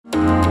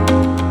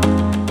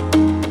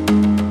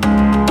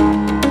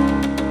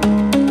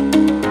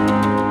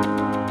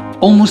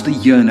Almost a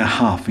year and a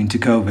half into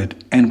COVID,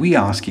 and we're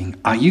asking,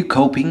 are you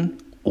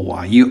coping or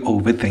are you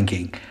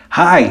overthinking?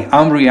 Hi,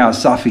 I'm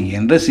Riyaz Safi,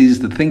 and this is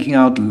the Thinking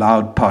Out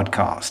Loud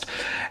podcast.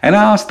 And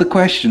I ask the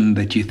question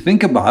that you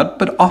think about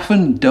but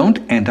often don't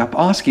end up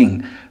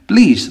asking.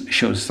 Please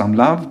show some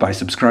love by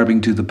subscribing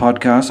to the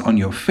podcast on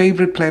your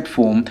favorite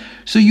platform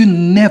so you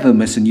never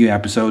miss a new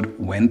episode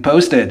when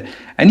posted.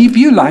 And if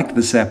you like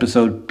this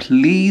episode,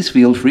 please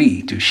feel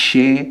free to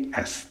share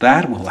as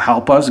that will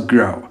help us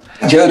grow.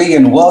 Jody,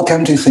 and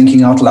welcome to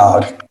Thinking Out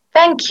Loud.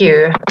 Thank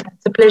you.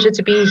 It's a pleasure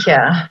to be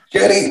here.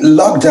 Jody,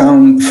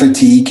 lockdown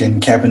fatigue and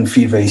cabin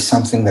fever is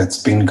something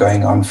that's been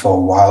going on for a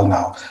while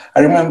now. I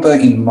remember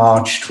in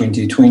March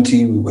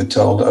 2020, we were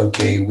told,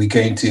 okay, we're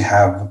going to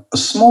have a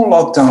small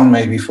lockdown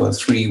maybe for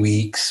 3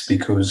 weeks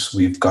because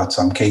we've got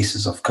some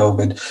cases of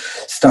COVID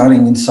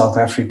starting in South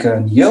Africa.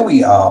 And here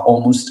we are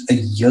almost a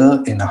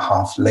year and a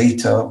half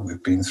later.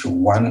 We've been through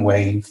one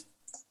wave,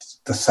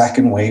 the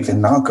second wave,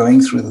 and now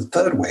going through the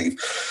third wave.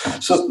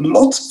 So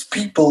lots of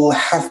people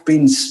have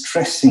been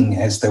stressing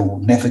as they were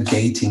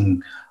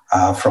navigating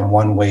from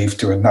one wave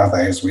to another,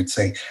 as we'd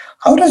say.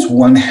 How does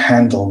one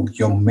handle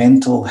your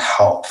mental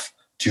health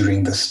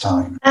during this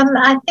time?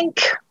 I think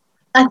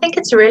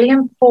it's really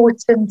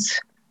important,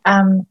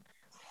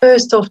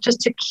 first off,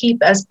 just to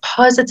keep as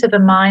positive a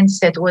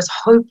mindset or as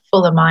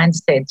hopeful a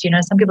mindset. You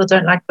know, some people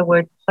don't like the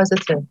word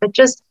positive, but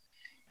just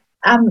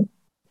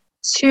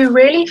to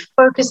really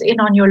focus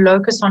in on your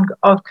locus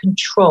of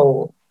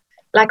control.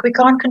 Like, we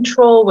can't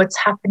control what's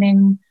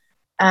happening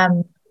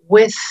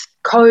with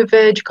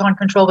COVID. You can't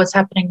control what's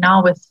happening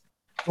now with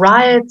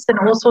riots and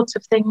all sorts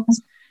of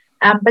things.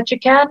 But you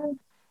can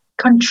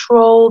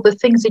control the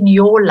things in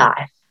your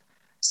life.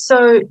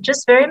 So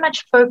just very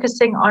much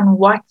focusing on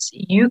what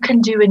you can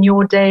do in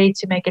your day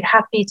to make it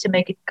happy, to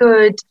make it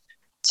good,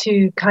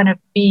 to kind of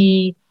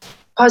be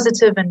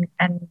positive and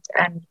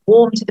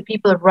warm to the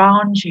people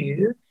around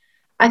you.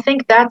 I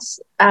think that's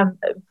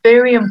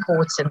very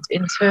important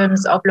in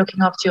terms of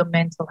looking after your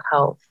mental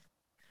health.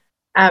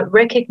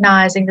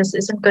 Recognizing this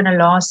isn't going to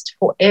last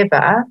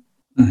forever,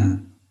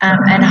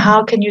 and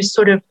how can you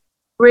sort of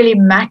really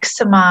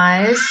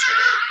maximize?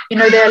 You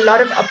know, there are a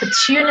lot of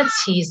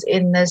opportunities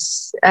in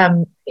this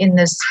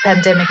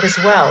pandemic as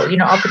well. You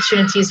know,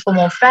 opportunities for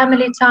more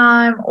family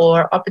time,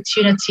 or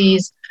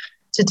opportunities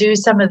to do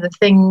some of the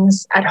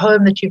things at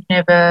home that you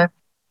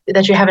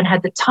haven't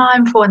had the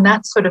time for, and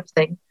that sort of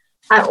thing.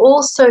 I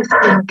also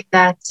think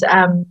that,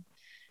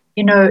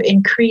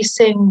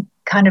 increasing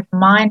kind of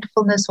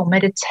mindfulness or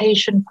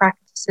meditation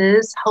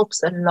practices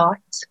helps a lot.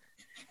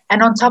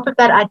 And on top of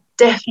that, I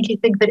definitely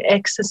think that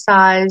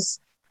exercise,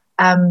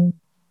 even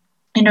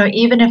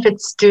if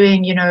it's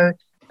doing,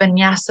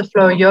 vinyasa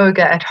flow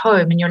yoga at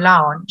home in your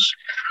lounge,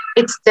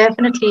 it's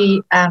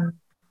definitely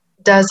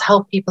does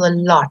help people a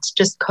lot,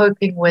 just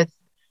coping with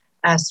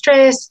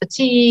stress,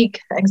 fatigue,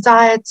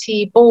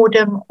 anxiety,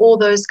 boredom, all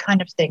those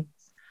kind of things.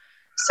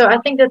 So I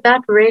think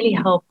that really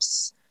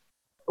helps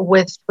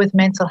with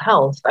mental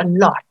health a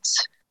lot.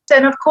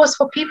 And of course,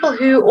 for people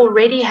who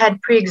already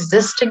had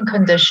pre-existing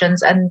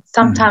conditions, and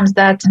sometimes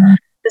this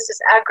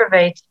is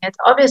aggravating it,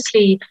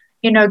 obviously,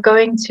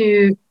 going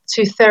to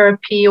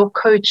therapy or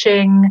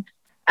coaching,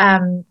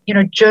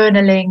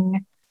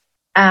 journaling,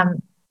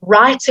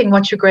 writing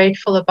what you're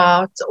grateful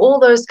about, all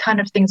those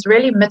kind of things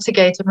really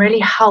mitigate and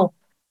really help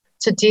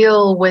to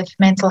deal with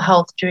mental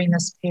health during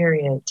this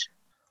period.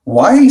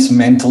 Why is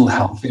mental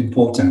health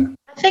important?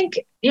 I think,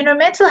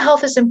 mental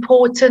health is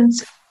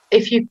important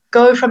if you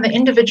go from the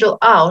individual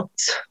out,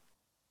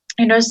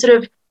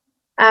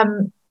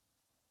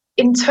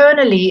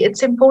 internally,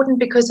 it's important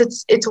because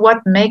it's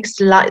what makes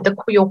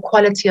your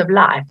quality of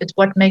life. It's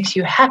what makes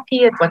you happy.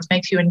 It's what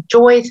makes you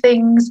enjoy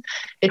things.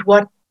 It's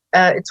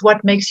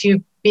what makes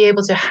you be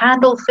able to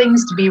handle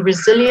things, to be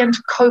resilient,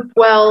 cope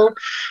well,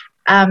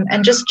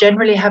 and just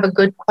generally have a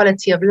good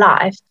quality of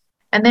life.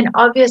 And then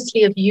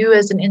obviously, if you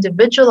as an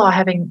individual are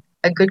having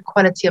a good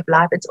quality of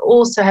life, it's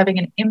also having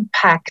an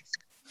impact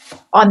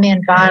on the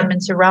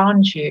environment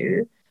around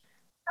you.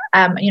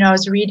 I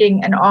was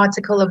reading an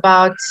article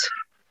about,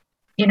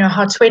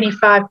 how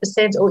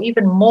 25% or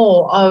even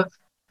more of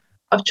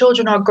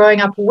children are growing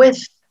up with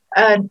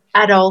an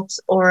adult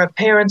or a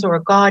parent or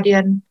a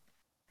guardian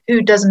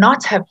who does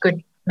not have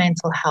good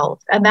mental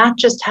health. And that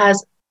just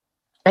has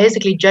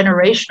basically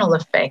generational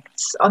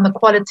effects on the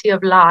quality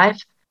of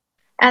life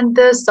and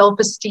the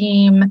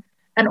self-esteem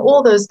and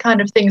all those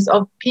kind of things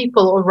of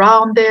people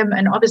around them,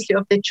 and obviously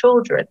of their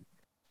children.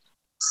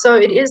 So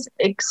it is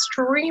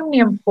extremely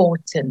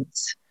important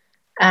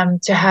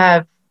to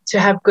have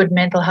good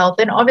mental health.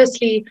 And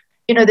obviously,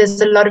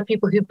 there's a lot of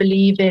people who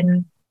believe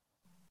in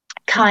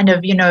kind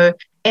of,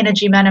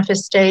 energy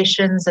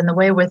manifestations, and the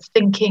way we're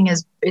thinking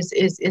is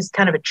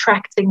kind of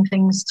attracting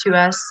things to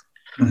us.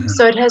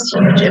 So it has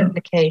huge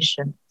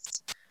implications.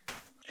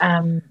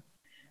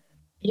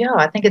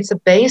 I think it's a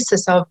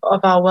basis of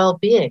our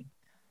well-being.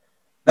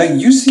 Now,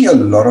 you see a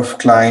lot of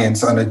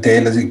clients on a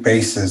daily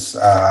basis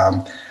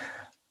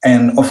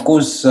And of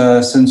course,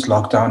 since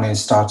lockdown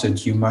has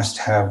started, you must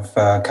have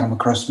come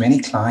across many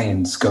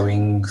clients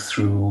going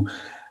through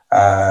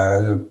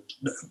uh,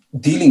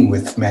 dealing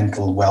with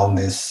mental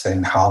wellness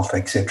and health,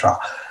 etc.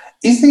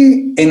 Is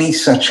there any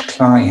such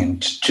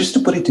client, just to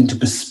put it into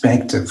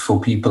perspective for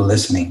people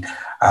listening,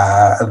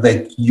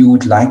 that you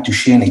would like to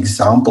share an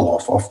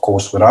example of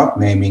course, without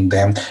naming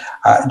them,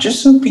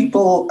 just so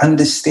people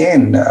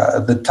understand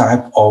the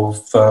type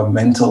of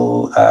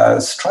mental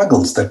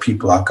struggles that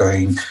people are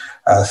going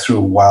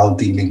through while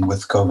dealing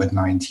with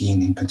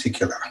COVID-19 in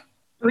particular?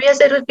 Yes,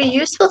 it would be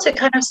useful to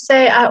kind of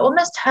say I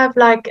almost have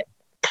like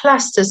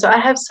clusters. So I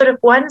have sort of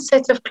one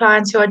set of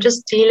clients who are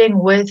just dealing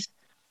with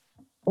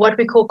what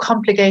we call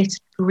complicated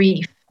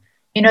grief.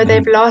 You know,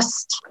 they've Mm.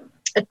 lost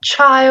a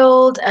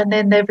child, and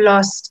then they've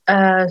lost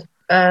a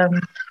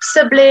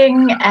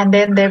sibling, and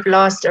then they've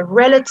lost a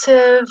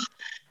relative,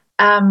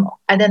 and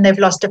then they've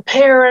lost a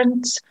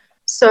parent.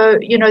 So,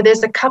 you know,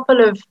 there's a couple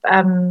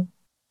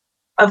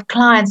of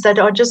clients that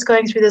are just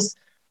going through this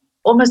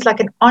almost like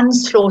an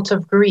onslaught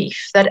of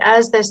grief, that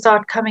as they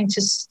start coming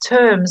to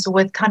terms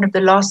with kind of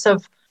the loss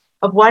of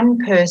one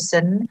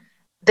person,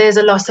 there's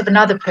a loss of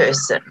another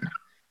person.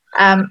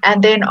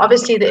 And then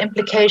obviously the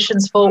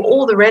implications for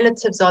all the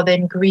relatives are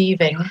then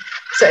grieving.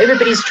 So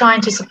everybody's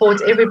trying to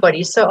support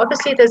everybody. So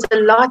obviously there's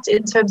a lot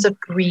in terms of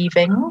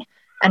grieving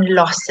and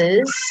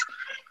losses.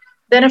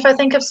 Then if I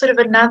think of sort of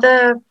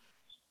another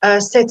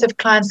set of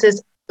clients,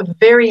 there's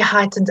very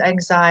heightened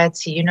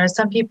anxiety. You know,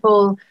 some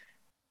people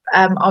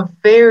are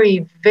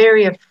very,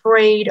 very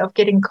afraid of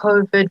getting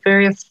COVID,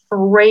 very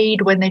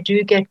afraid when they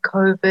do get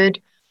COVID.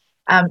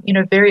 You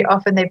know, very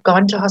often they've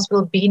gone to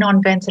hospital, been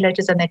on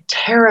ventilators, and they're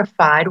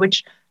terrified,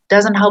 which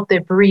doesn't help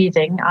their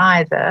breathing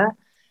either.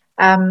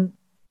 And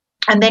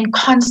then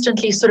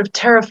constantly sort of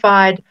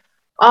terrified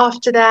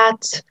after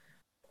that.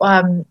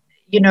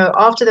 You know,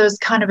 after those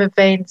kind of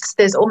events,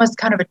 there's almost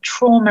kind of a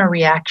trauma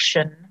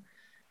reaction,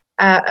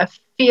 a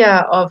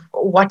fear of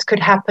what could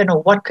happen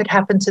or what could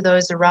happen to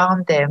those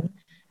around them.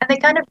 And they're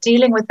kind of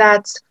dealing with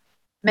that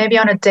maybe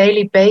on a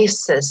daily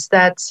basis,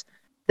 that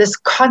this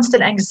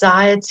constant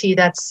anxiety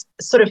that's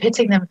sort of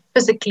hitting them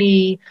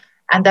physically,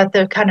 and that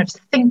they're kind of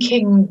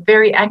thinking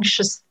very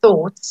anxious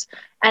thoughts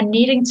and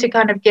needing to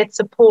kind of get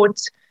support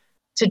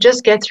to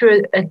just get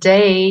through a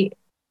day,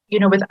 you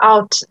know,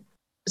 without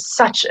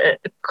such a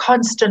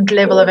constant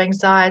level of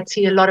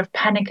anxiety, a lot of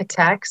panic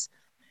attacks.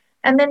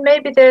 And then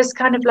maybe there's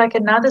kind of like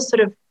another sort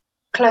of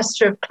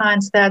cluster of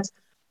clients that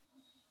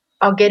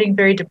are getting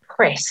very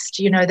depressed.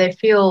 You know, they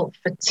feel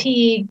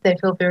fatigued, they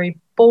feel very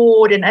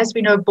bored. And as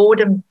we know,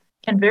 boredom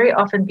can very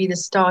often be the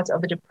start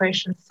of a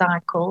depression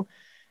cycle.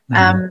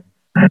 They're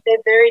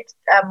very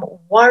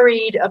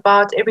worried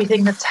about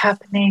everything that's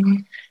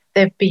happening.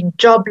 There've been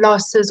job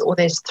losses, or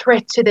there's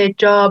threat to their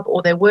job,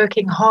 or they're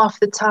working half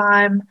the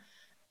time,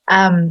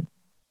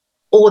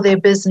 or their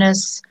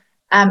business.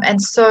 And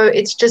so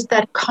it's just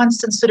that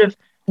constant sort of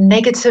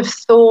negative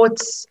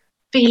thoughts,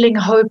 feeling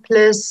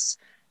hopeless,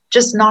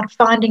 just not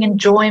finding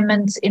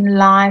enjoyment in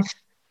life,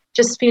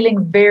 just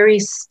feeling very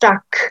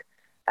stuck,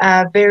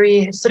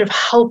 very sort of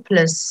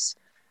helpless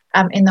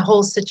in the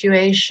whole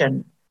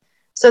situation.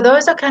 So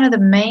those are kind of the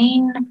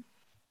main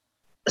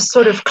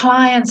sort of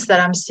clients that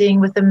I'm seeing,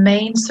 with the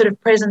main sort of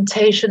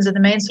presentations and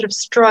the main sort of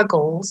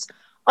struggles.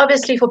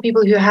 Obviously, for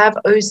people who have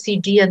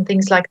OCD and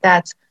things like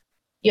that,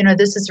 you know,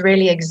 this is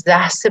really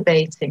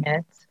exacerbating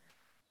it.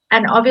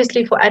 And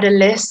obviously for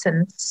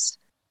adolescents,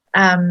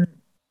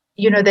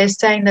 you know, they're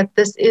saying that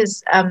this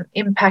is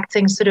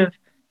impacting sort of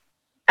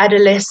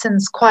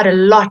adolescents quite a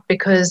lot,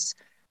 because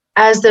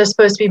as they're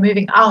supposed to be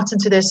moving out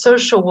into their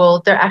social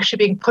world, they're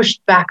actually being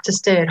pushed back to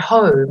stay at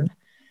home.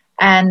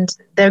 And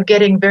they're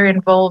getting very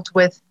involved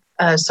with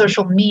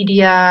social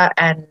media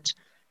and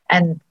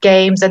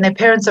games. And their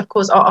parents, of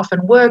course, are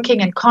often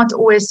working and can't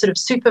always sort of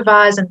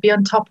supervise and be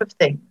on top of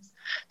things.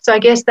 So I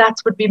guess that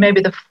would be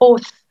maybe the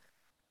fourth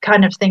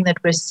kind of thing that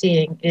we're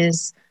seeing,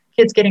 is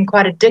kids getting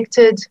quite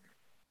addicted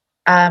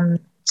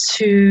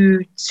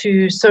to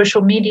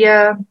social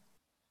media,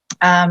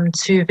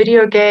 to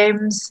video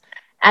games,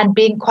 and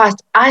being quite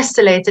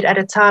isolated at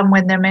a time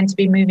when they're meant to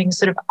be moving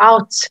sort of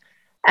out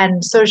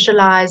and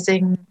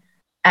socializing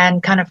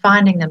and kind of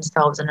finding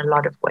themselves in a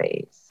lot of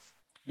ways.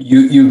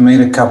 You've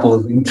made a couple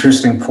of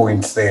interesting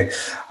points there.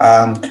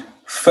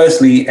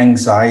 Firstly,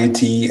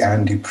 anxiety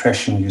and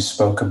depression you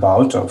spoke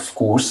about. Of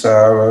course,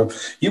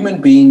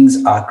 human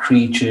beings are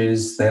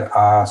creatures that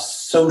are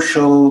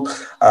socially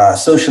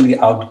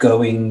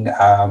outgoing,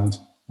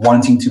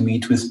 wanting to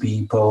meet with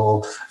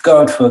people,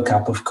 go out for a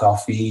cup of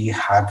coffee,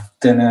 have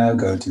dinner,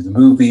 go to the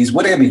movies,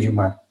 whatever you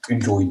might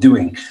enjoy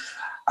doing.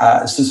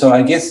 So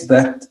I guess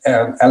that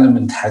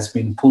element has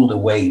been pulled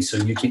away. So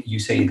you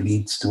say it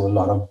leads to a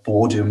lot of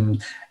boredom,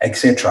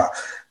 etc.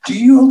 Do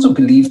you also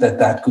believe that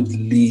that could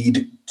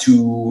lead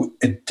to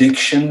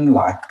addiction,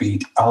 like be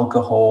it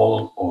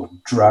alcohol or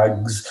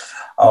drugs,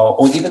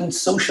 or even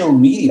social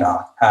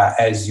media,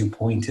 as you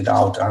pointed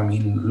out? I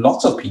mean,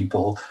 lots of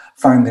people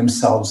find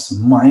themselves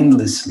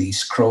mindlessly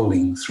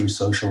scrolling through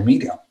social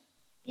media.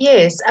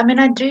 Yes, I mean,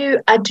 I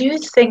do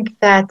think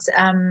that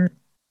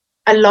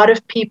a lot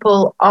of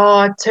people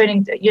are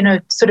turning,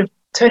 sort of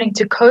turning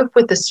to cope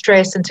with the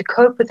stress and to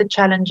cope with the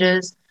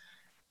challenges.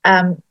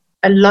 Um,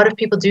 a lot of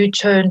people do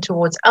turn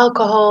towards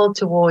alcohol,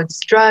 towards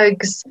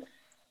drugs,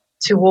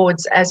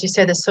 towards, as you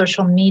say, the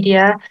social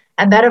media.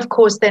 And that, of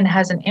course, then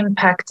has an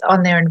impact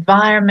on their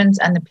environment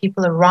and the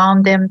people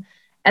around them.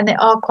 And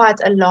there are quite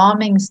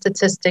alarming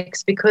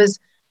statistics because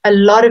a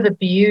lot of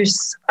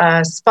abuse,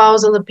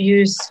 spousal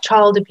abuse,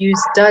 child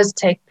abuse does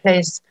take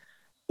place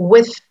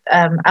with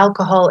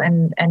alcohol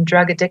and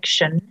drug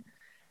addiction.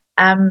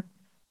 Um,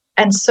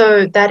 and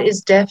so that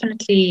is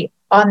definitely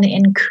on the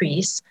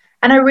increase.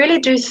 And I really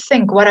do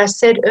think what I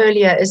said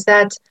earlier is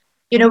that,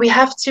 we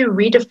have to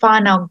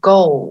redefine our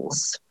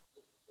goals.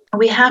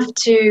 We have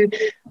to,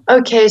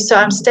 okay, so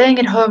I'm staying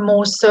at home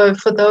more. So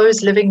for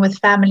those living with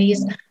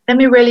families, let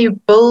me really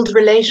build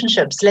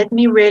relationships. Let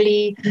me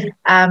really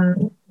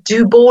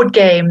do board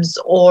games,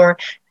 or,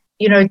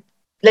 you know,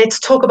 let's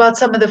talk about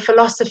some of the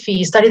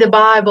philosophy, study the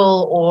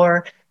Bible,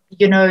 or,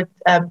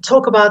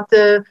 talk about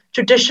the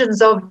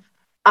traditions of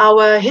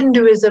our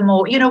Hinduism,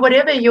 or,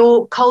 whatever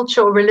your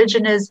culture or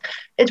religion is.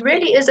 It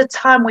really is a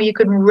time where you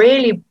can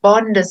really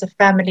bond as a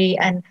family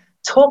and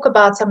talk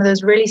about some of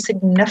those really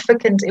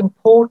significant,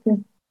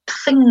 important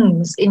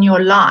things in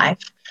your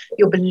life,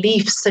 your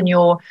beliefs and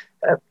your,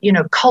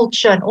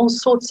 culture and all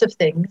sorts of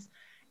things.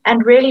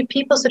 And really,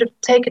 people sort of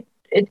take it.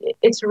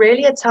 It's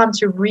really a time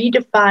to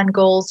redefine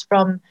goals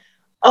from,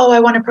 oh,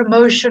 I want a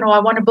promotion, or I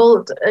want to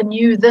build a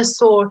new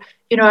this, or,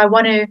 I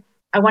want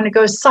to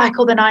go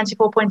cycle the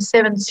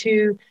 94.7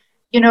 to,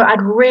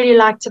 I'd really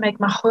like to make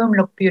my home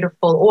look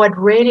beautiful, or I'd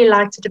really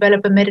like to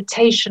develop a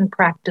meditation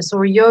practice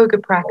or a yoga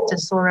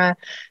practice, or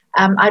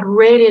I'd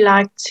really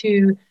like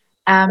to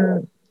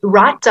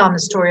write down the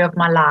story of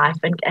my life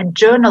and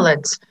journal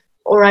it,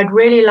 or I'd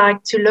really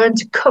like to learn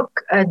to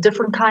cook a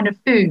different kind of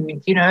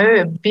food,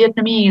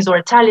 Vietnamese or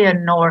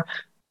Italian or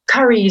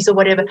curries or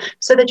whatever,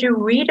 so that you're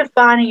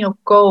redefining your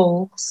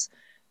goals,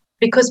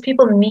 because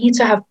people need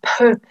to have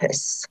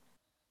purpose.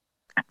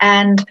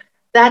 And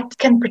that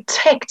can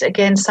protect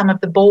against some of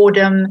the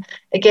boredom,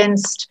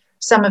 against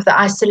some of the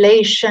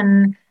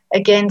isolation,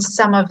 against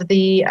some of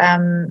the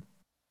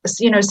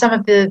some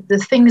of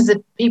the things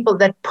that people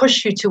that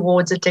push you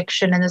towards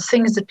addiction, and the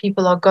things that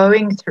people are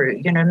going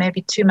through,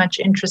 maybe too much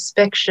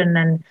introspection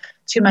and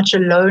too much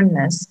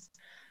aloneness.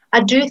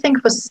 I do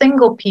think for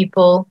single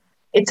people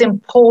it's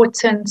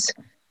important,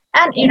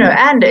 and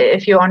and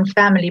if you're on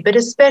family, but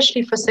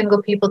especially for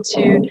single people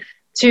to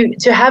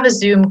have a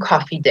Zoom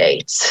coffee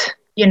date,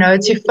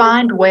 to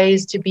find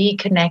ways to be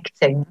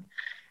connecting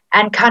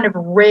and kind of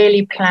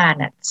really plan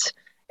it,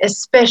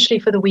 especially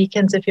for the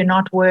weekends if you're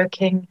not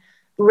working.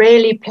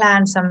 Really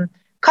plan some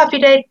coffee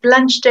date,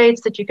 lunch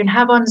dates that you can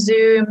have on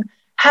Zoom,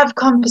 have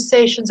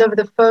conversations over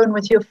the phone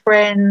with your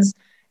friends,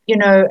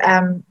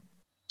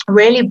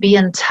 really be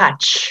in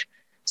touch,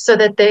 so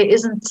that there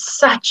isn't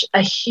such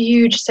a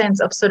huge sense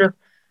of sort of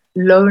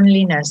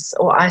loneliness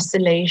or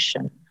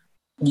isolation.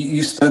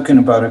 You've spoken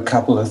about a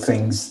couple of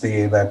things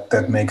there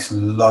that makes a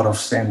lot of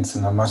sense.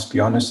 And I must be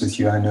honest with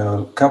you, I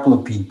know a couple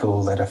of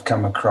people that have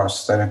come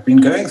across that have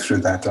been going through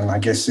that. And I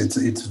guess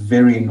it's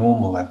very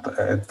normal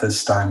at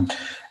this time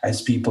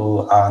as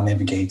people are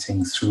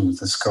navigating through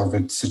this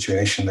COVID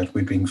situation that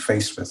we're being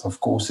faced with. Of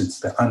course, it's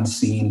the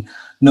unseen.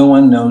 No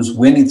one knows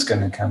when it's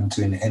going to come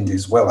to an end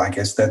as well. I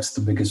guess that's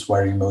the biggest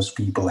worry most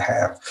people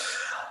have.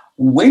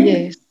 When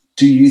Yes.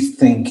 do you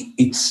think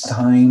it's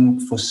time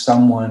for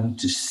someone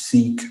to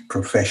seek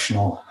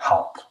professional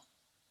help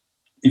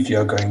if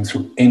you're going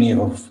through any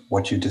of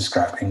what you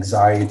described: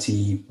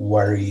 anxiety,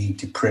 worry,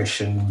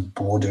 depression,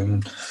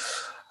 boredom,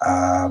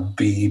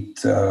 be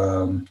it,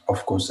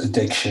 of course,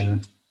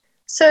 addiction?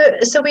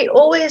 So we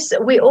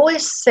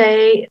always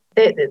say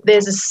that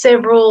there's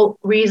several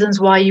reasons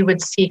why you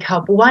would seek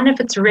help. One, if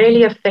it's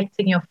really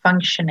affecting your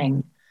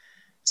functioning.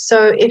 So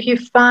if you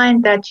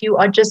find that you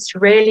are just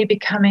really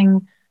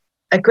becoming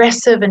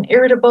aggressive and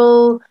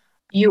irritable,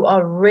 you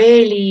are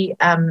really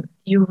are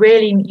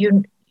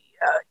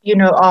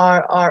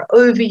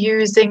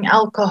overusing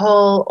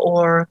alcohol,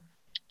 or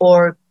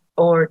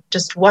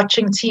just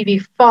watching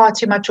TV far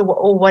too much,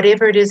 or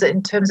whatever it is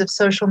in terms of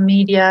social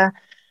media,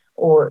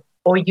 or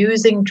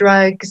using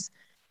drugs.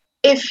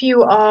 If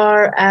you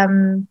are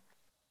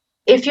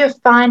if you're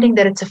finding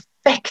that it's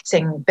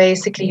affecting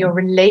basically your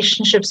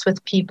relationships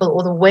with people,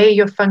 or the way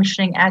you're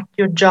functioning at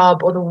your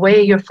job, or the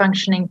way you're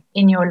functioning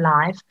in your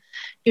life,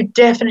 you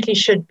definitely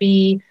should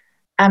be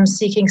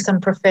seeking some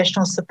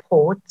professional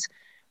support.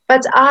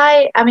 But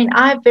I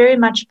very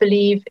much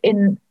believe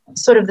in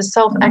sort of the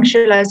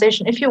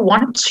self-actualization. If you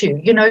want to,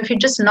 if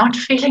you're just not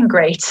feeling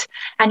great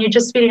and you're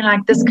just feeling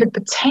like this could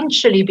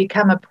potentially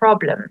become a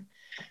problem,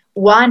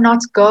 why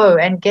not go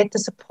and get the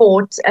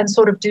support and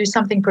sort of do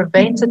something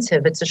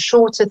preventative? It's a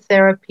shorter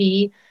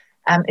therapy.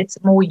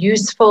 It's more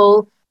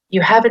useful.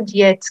 You haven't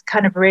yet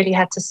kind of really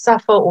had to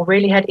suffer or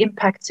really had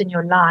impacts in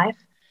your life.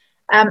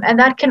 And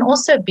that can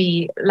also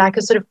be like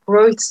a sort of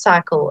growth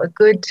cycle, a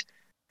good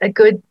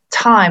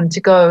time to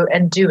go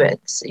and do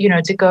it,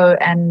 to go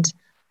and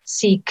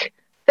seek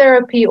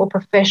therapy or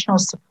professional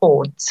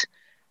support.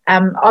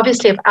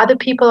 Obviously, if other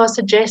people are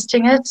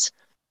suggesting it,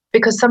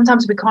 because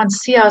sometimes we can't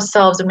see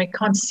ourselves and we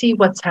can't see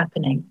what's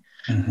happening.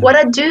 Mm-hmm. What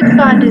I do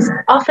find is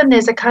often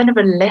there's a kind of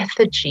a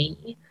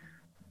lethargy.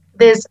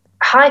 There's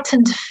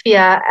heightened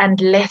fear and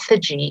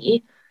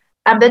lethargy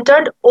that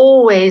don't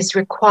always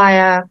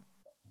require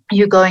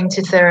you going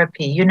to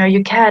therapy.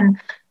 You can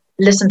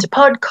listen to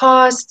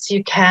podcasts,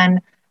 you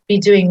can be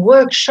doing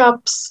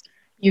workshops,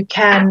 you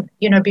can,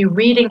 be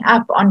reading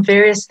up on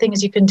various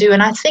things you can do.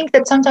 And I think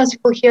that sometimes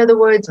people hear the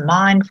words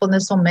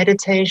mindfulness or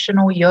meditation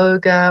or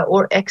yoga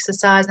or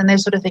exercise, and they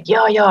sort of think,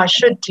 yeah, I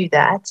should do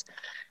that.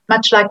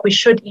 Much like we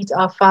should eat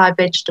our 5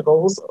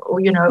 vegetables or,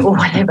 or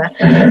whatever.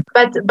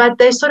 But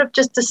they sort of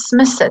just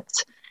dismiss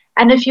it.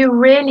 And if you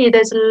really,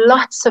 there's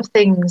lots of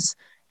things,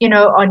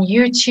 on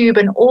YouTube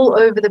and all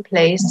over the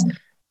place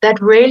that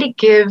really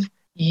give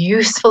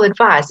useful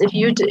advice.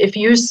 If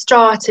you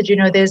started,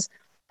 there's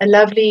a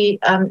lovely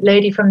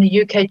lady from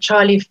the UK,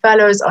 Charlie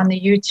Fellows, on the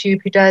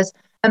YouTube, who does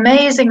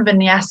amazing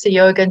vinyasa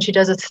yoga, and she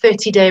does a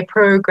 30-day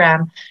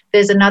program.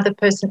 There's another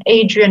person,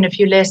 Adrian, if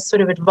you're less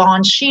sort of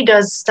advanced, she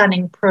does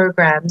stunning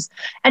programs.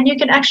 And you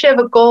can actually have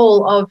a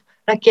goal of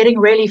like getting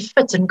really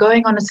fit and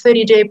going on a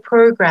 30-day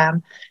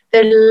program.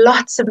 There are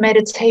lots of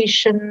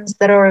meditations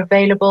that are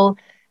available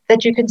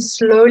that you can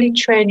slowly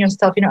train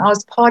yourself. I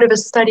was part of a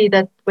study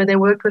where they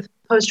worked with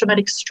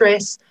post-traumatic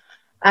stress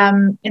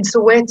in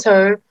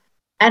Soweto,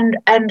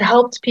 and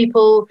helped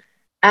people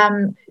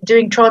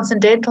doing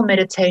transcendental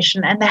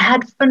meditation, and they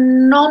had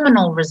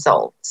phenomenal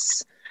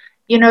results.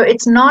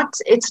 It's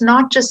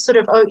not just sort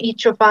of, oh,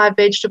 eat your 5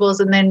 vegetables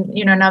and then,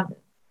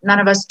 none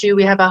of us do.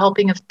 We have a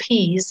helping of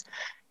peas.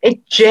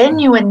 It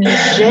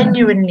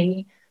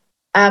genuinely,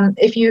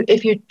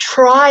 if you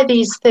try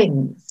these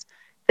things,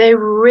 they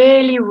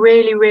really,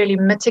 really, really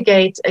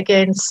mitigate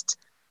against,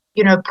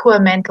 poor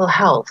mental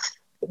health.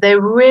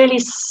 They're really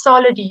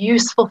solid,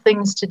 useful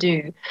things to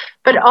do.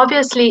 But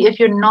obviously, if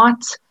you're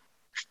not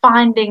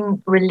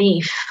finding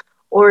relief,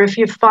 or if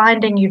you're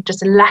finding you're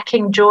just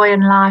lacking joy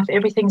in life,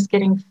 everything's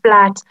getting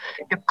flat,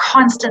 you're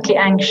constantly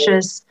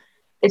anxious,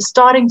 it's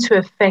starting to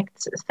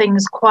affect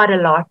things quite a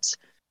lot.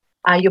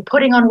 You're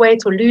putting on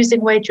weight or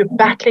losing weight, you're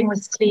battling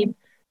with sleep,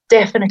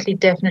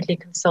 definitely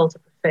consult a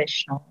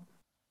professional.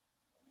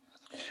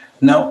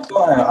 Now,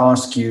 I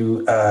ask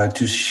you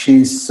to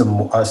share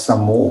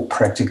some more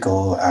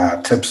practical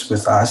tips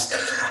with us.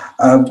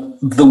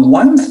 The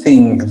one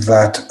thing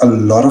that a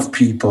lot of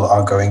people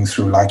are going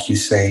through, like you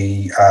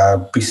say,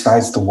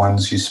 besides the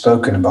ones you've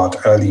spoken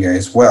about earlier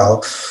as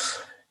well,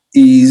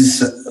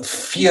 is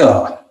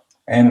fear.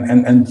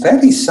 And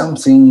that is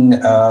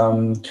something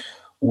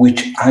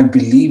which I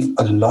believe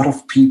a lot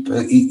of people,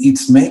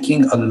 it's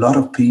making a lot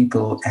of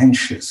people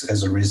anxious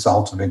as a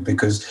result of it,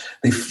 because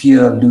they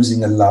fear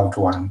losing a loved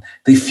one.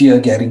 They fear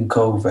getting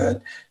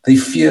COVID. They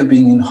fear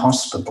being in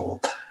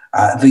hospital.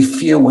 They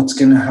fear what's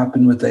going to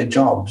happen with their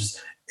jobs.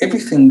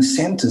 Everything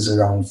centers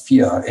around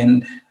fear.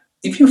 And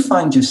if you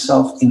find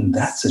yourself in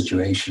that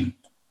situation,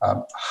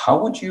 how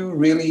would you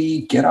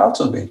really get out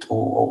of it?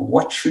 Or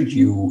what should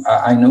you?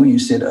 I know you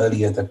said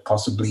earlier that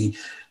possibly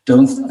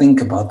don't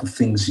think about the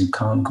things you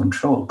can't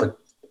control, but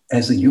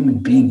as a human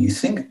being, you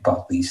think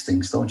about these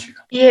things, don't you?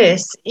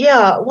 Yes,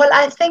 yeah. Well,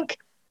 I think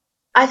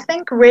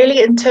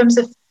really in terms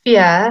of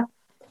fear,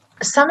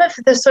 some of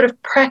the sort of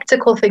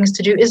practical things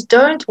to do is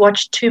don't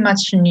watch too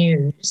much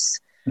news.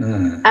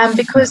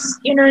 Because,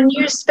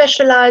 news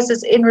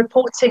specializes in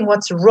reporting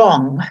what's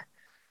wrong.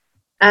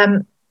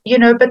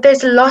 But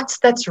there's lots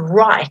that's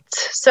right.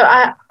 So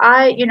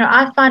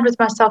I find with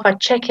myself, I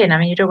check in. I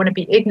mean, you don't want to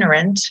be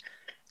ignorant,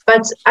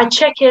 but I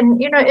check in,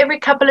 every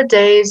couple of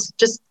days,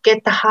 just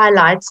get the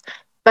highlights.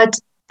 But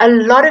a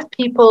lot of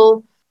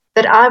people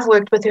that I've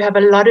worked with who have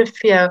a lot of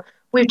fear,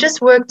 we've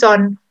just worked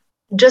on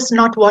just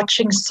not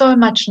watching so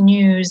much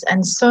news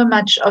and so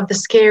much of the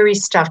scary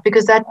stuff,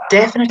 because that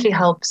definitely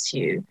helps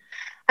you.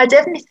 I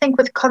definitely think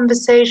with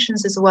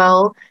conversations as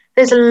well,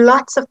 there's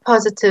lots of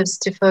positives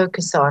to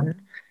focus on.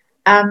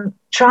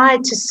 Try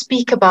to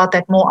speak about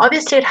that more.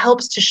 Obviously, it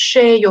helps to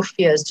share your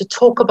fears, to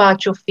talk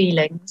about your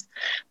feelings.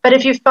 But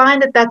if you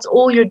find that that's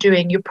all you're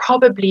doing, you're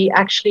probably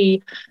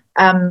actually,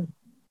 kind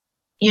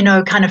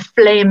of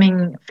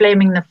flaming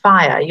the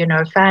fire,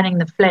 fanning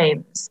the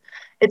flames.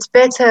 It's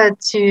better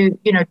to,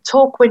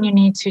 talk when you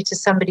need to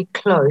somebody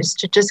close,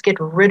 to just get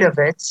rid of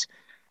it.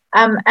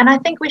 And I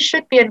think we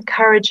should be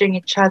encouraging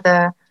each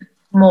other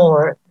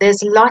more.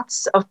 There's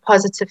lots of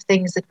positive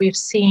things that we've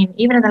seen,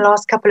 even in the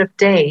last couple of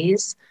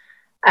days.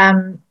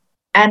 And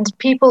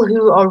people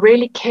who are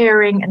really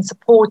caring and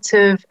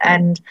supportive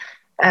and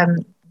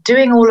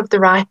doing all of the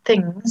right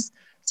things.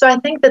 So I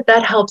think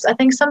that helps. I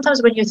think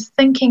sometimes when you're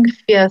thinking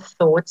fear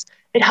thoughts,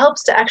 it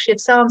helps to actually,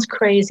 it sounds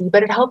crazy,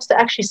 but it helps to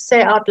actually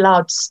say out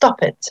loud,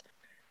 stop it,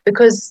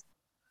 because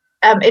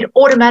it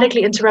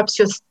automatically interrupts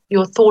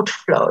your thought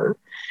flow.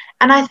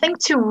 And I think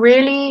to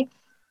really,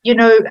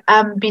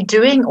 be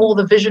doing all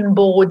the vision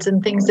boards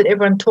and things that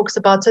everyone talks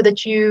about, so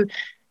that you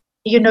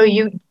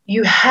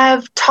you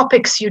have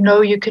topics you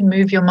can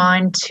move your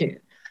mind to.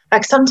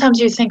 Like sometimes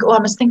you think, oh, I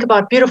must think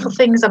about beautiful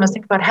things, I must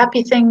think about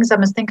happy things, I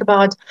must think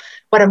about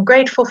what I'm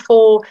grateful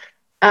for.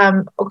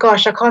 Oh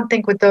gosh, I can't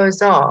think what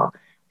those are.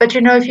 But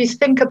if you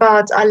think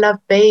about, I love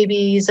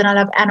babies and I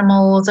love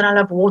animals and I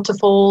love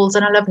waterfalls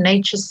and I love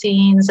nature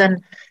scenes,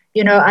 and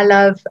I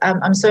love,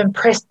 I'm so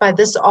impressed by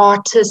this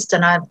artist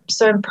and I'm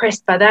so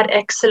impressed by that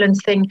excellent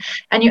thing.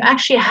 And you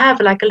actually have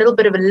like a little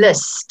bit of a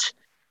list.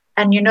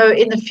 And, in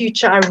the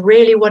future, I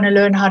really want to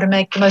learn how to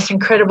make the most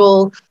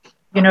incredible,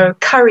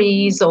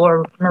 curries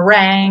or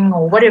meringue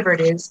or whatever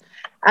it is.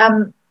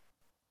 And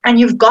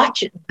you've got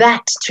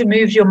that to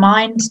move your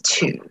mind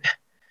to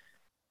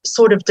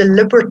sort of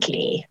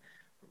deliberately,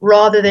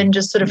 rather than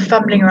just sort of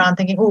fumbling around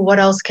thinking, oh, what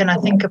else can I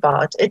think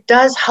about? It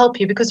does help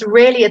you, because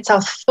really it's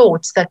our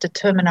thoughts that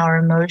determine our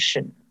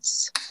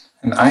emotions.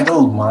 An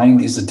idle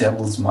mind is the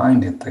devil's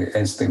mind,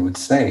 as they would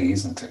say,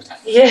 isn't it?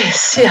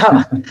 Yes,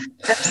 yeah,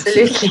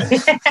 absolutely.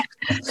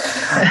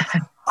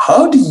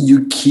 How do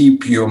you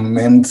keep your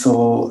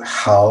mental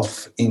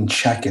health in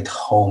check at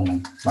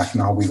home? Like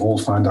now we all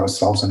find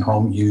ourselves at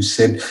home. You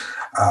said,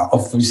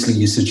 obviously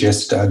you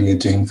suggested earlier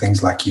doing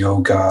things like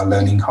yoga,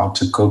 learning how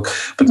to cook,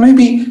 but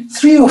maybe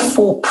 3 or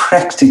 4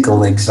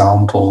 practical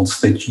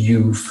examples that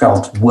you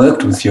felt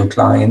worked with your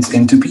clients,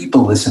 and to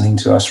people listening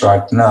to us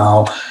right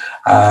now,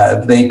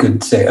 they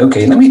could say,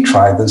 okay, let me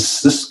try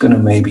this. This is going to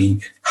maybe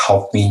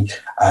help me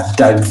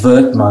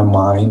divert my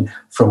mind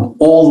from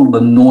all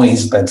the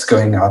noise that's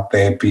going out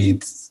there, be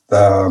it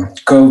the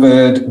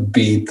COVID,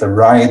 be it the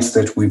riots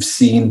that we've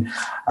seen.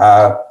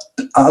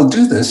 I'll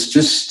do this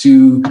just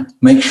to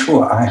make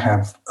sure I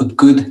have a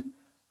good,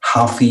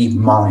 healthy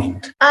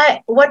mind.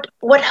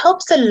 What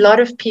helps a lot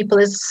of people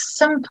is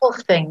simple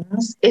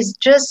things, is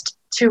just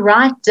to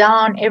write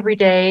down every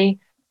day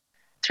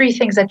 3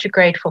 things that you're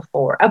grateful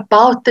for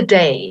about the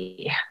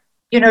day.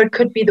 It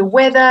could be the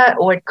weather,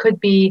 or it could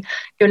be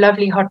your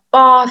lovely hot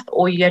bath,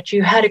 or that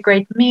you had a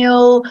great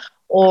meal,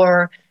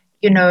 or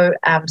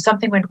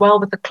something went well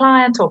with a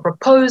client, or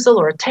proposal,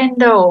 or a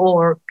tender,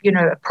 or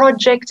a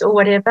project, or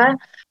whatever.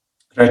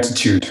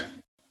 Gratitude.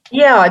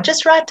 Yeah,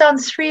 just write down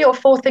 3 or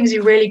 4 things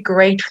you're really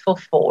grateful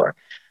for.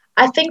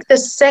 I think the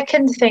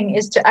second thing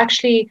is to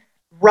actually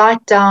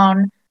write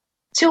down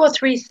 2 or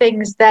 3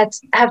 things that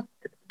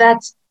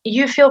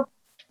you feel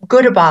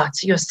good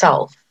about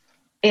yourself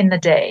in the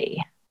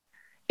day.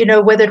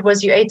 Whether it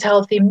was you ate a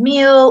healthy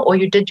meal, or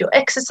you did your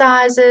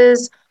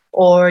exercises,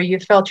 or you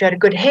felt you had a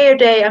good hair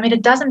day. I mean,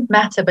 it doesn't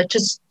matter, but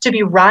just to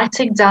be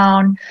writing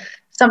down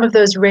some of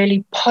those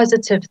really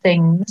positive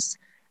things,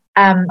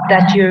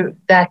 to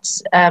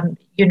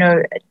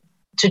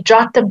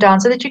jot them down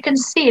so that you can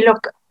see,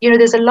 look,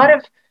 there's a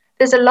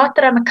lot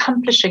that I'm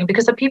accomplishing,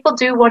 because the people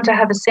do want to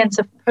have a sense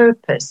of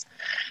purpose.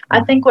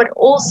 I think what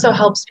also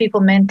helps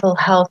people mental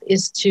health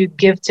is to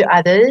give to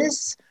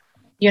others,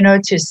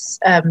 to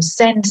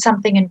send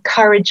something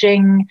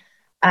encouraging.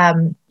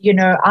 I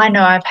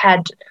know I've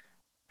had,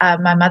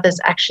 my mother's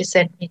actually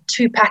sent me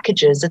 2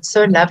 packages. It's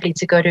so lovely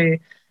to go to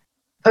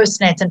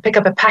Postnet and pick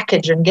up a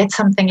package and get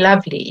something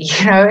lovely,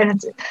 and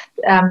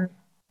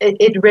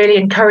it really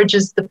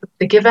encourages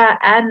the giver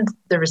and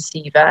the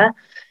receiver.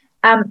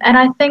 And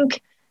I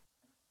think,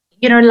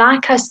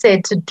 like I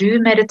said, to do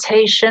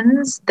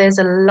meditations, there's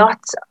a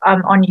lot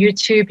on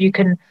YouTube. You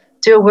can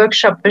do a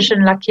workshop,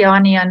 Vision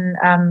Lakiani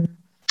and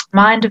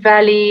Mind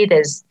Valley.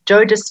 There's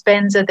Joe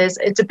Dispenza.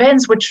 It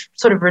depends which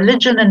sort of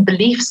religion and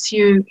beliefs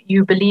you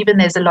believe in.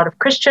 There's a lot of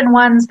Christian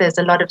ones. There's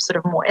a lot of sort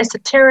of more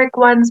esoteric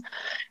ones.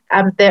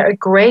 There are a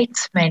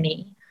great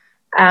many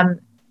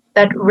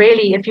that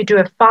really, if you do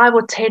a 5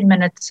 or 10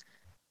 minute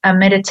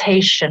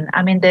meditation,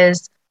 I mean,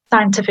 there's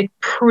scientific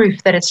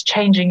proof that it's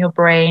changing your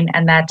brain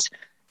and that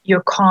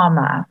you're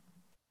calmer.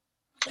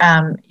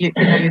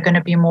 You're going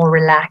to be more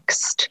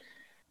relaxed.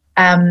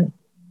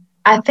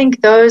 I think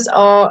those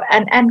are,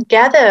 and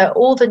gather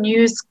all the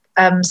news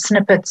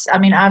snippets. I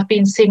mean, I've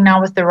been seeing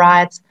now with the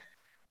riots,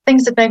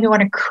 things that make me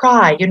want to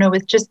cry,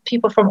 with just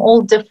people from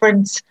all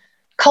different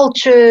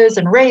cultures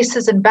and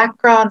races and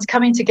backgrounds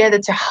coming together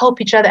to help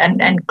each other,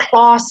 and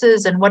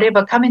classes and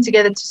whatever, coming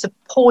together to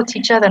support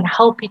each other and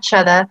help each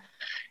other.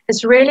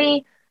 It's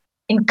really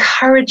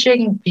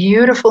encouraging,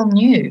 beautiful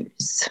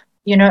news,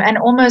 and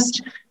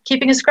almost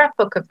keeping a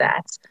scrapbook of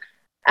that.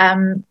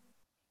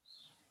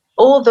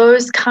 All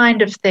those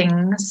kind of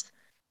things,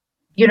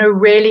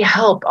 really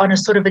help on a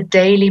sort of a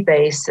daily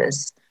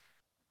basis.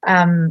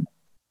 Some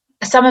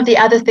of the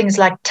other things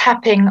like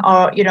tapping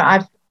are,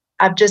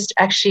 I've just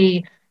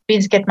actually been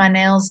to get my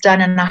nails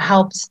done, and I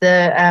helped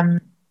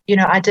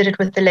I did it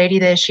with the lady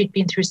there. She'd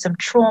been through some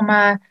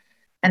trauma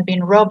and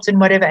been robbed and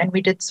whatever, and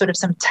we did sort of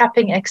some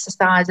tapping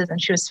exercises,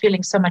 and she was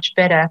feeling so much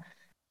better.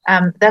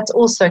 That's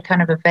also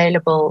kind of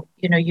available.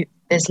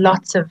 There's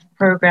lots of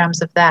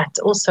programs of that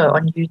also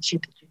on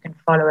YouTube that you can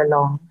follow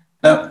along.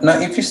 Now,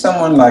 if you're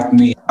someone like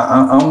me,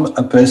 I'm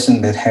a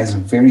person that has a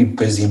very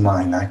busy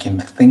mind. I can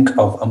think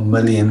of a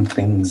million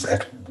things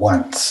at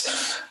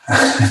once.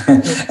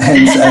 and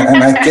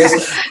I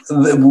guess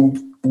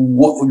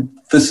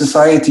the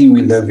society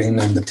we live in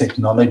and the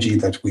technology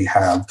that we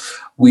have,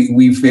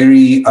 we're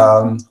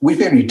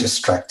very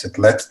distracted.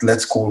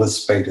 Let's call a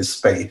spade a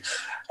spade.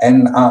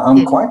 And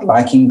I'm quite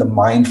liking the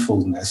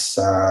mindfulness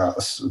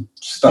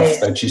stuff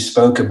that you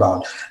spoke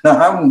about. Now,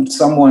 I'm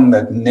someone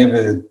that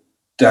never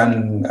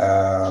done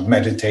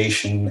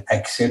meditation,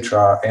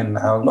 etc. And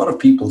a lot of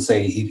people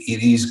say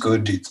it is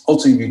good. It's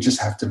also, you just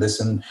have to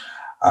listen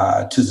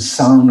to the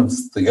sound of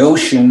the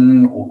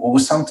ocean or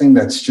something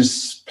that's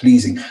just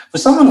pleasing. For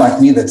someone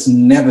like me that's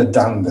never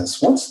done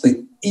this, what's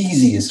the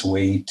easiest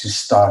way to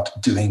start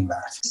doing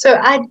that? So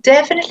I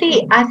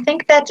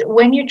think that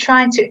when you're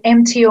trying to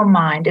empty your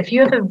mind, if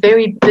you have a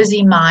very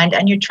busy mind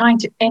and you're trying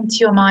to empty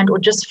your mind or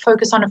just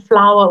focus on a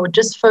flower or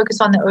just focus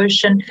on the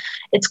ocean,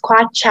 it's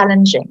quite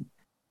challenging.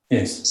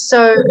 Yes.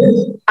 So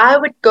I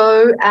would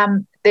go,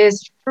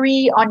 there's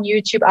free on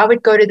YouTube, I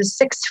would go to the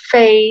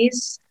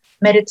 6-phase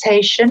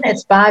meditation.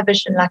 It's by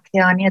Vishen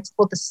Lakhiani. It's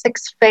called the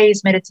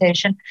 6-phase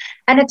meditation.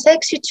 And it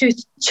takes you to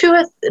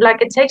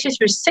it takes you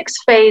through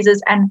 6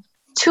 phases and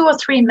 2 or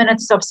 3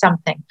 minutes of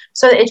something.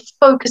 So it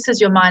focuses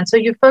your mind. So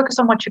you focus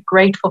on what you're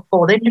grateful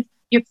for. Then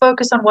you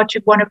focus on what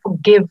you want to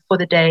forgive for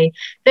the day.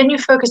 Then you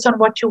focus on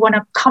what you want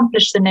to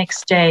accomplish the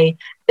next day.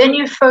 Then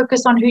you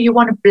focus on who you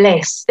want to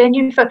bless. Then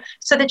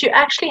so that you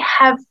actually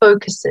have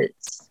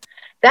focuses.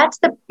 That's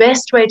the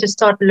best way to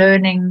start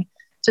learning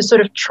to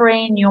sort of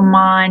train your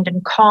mind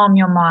and calm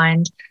your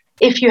mind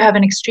if you have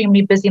an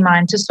extremely busy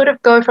mind. To sort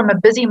of go from a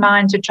busy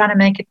mind to trying to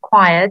make it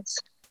quiet,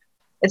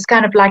 it's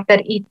kind of like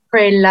that eat,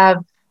 pray,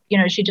 love.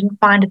 She didn't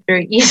find it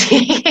very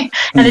easy,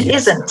 and it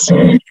isn't.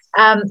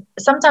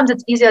 Sometimes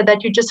it's easier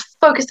that you're just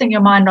focusing your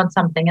mind on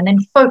something and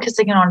then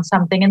focusing it on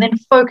something and then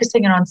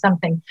focusing it on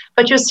something,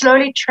 but you're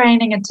slowly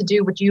training it to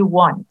do what you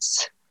want.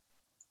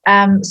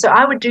 So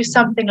I would do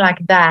something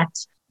like that.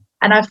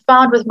 And I've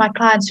found with my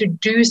clients who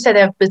do say they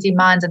have busy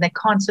minds and they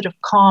can't sort of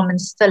calm and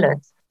still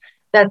it,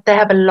 that they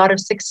have a lot of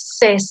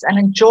success and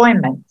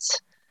enjoyment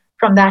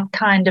from that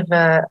kind of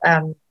a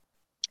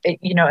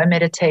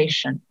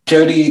meditation.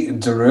 Jody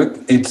de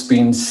Reuck, it's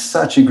been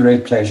such a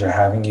great pleasure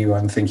having you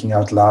on Thinking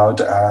Out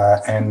Loud.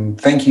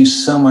 And thank you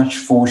so much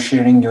for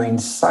sharing your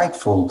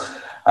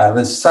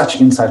there's such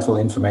insightful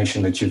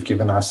information that you've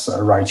given us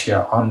right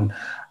here on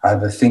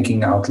the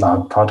Thinking Out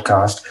Loud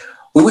podcast.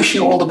 We wish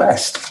you all the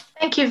best.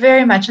 Thank you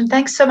very much. And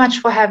thanks so much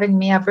for having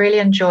me. I've really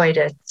enjoyed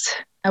it.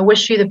 I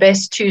wish you the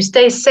best too.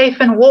 Stay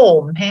safe and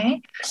warm,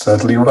 hey?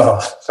 Certainly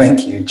will.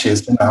 Thank you.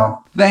 Cheers for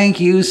now.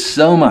 Thank you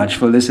so much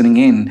for listening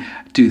in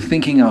to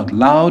Thinking Out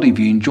Loud. If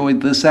you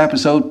enjoyed this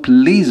episode,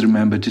 please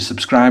remember to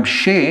subscribe,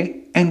 share,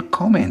 and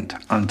comment.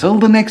 Until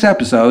the next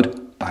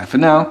episode, bye for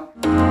now.